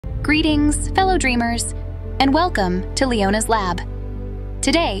Greetings, fellow dreamers, and welcome to Leona's Lab.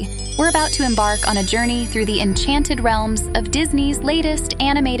 Today, we're about to embark on a journey through the enchanted realms of Disney's latest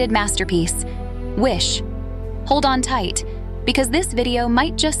animated masterpiece, Wish. Hold on tight, because this video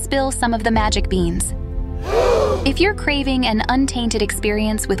might just spill some of the magic beans. If you're craving an untainted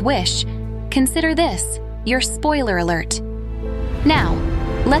experience with Wish, consider this your spoiler alert. Now,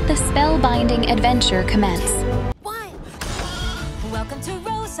 let the spellbinding adventure commence. Welcome to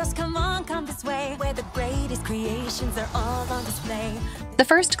Rosas, come on, come this way, where the greatest creations are all on display. The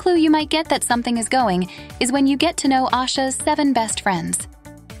first clue you might get that something is going is when you get to know Asha's 7 best friends.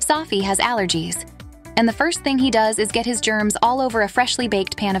 Safi has allergies, and the first thing he does is get his germs all over a freshly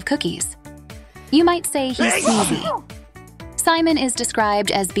baked pan of cookies. You might say he's sneezy. Simon is described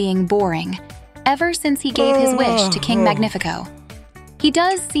as being boring, ever since he gave his wish to King Magnifico. He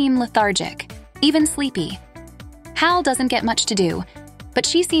does seem lethargic, even sleepy. Hal doesn't get much to do, but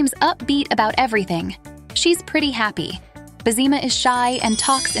she seems upbeat about everything. She's pretty happy. Bazima is shy and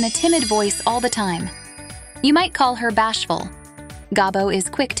talks in a timid voice all the time. You might call her bashful. Gabo is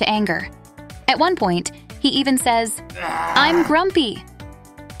quick to anger. At one point, he even says, "I'm grumpy."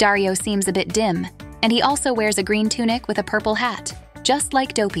 Dario seems a bit dim, and he also wears a green tunic with a purple hat, just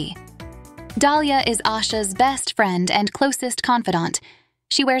like Dopey. Dahlia is Asha's best friend and closest confidant.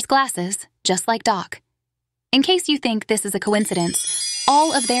 She wears glasses, just like Doc. In case you think this is a coincidence,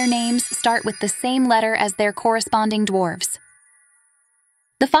 all of their names start with the same letter as their corresponding dwarves.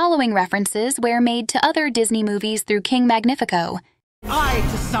 The following references were made to other Disney movies through King Magnifico. I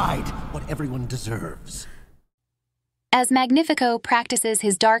decide what everyone deserves. As Magnifico practices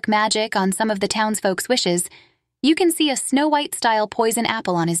his dark magic on some of the townsfolk's wishes, you can see a Snow White-style poison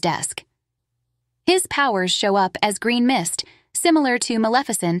apple on his desk. His powers show up as green mist, similar to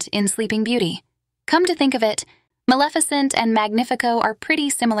Maleficent in Sleeping Beauty. Come to think of it, Maleficent and Magnifico are pretty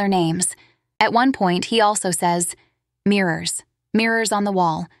similar names. At one point, he also says, "Mirrors, mirrors on the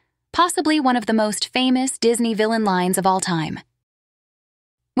wall," possibly one of the most famous Disney villain lines of all time.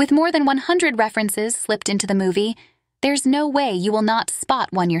 With more than 100 references slipped into the movie, there's no way you will not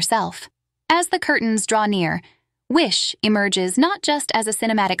spot one yourself. As the curtains draw near, Wish emerges not just as a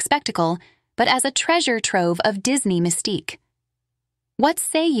cinematic spectacle, but as a treasure trove of Disney mystique. What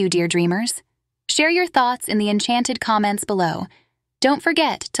say you, dear dreamers? Share your thoughts in the enchanted comments below. Don't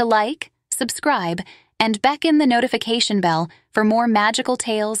forget to like, subscribe, and beckon the notification bell for more magical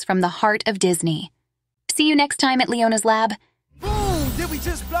tales from the heart of Disney. See you next time at Leona's Lab. Boom! Did we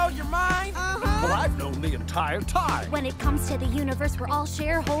just blow your mind? Well, I've known the entire time. When it comes to the universe, we're all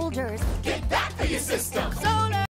shareholders. Get back to your system! Solar!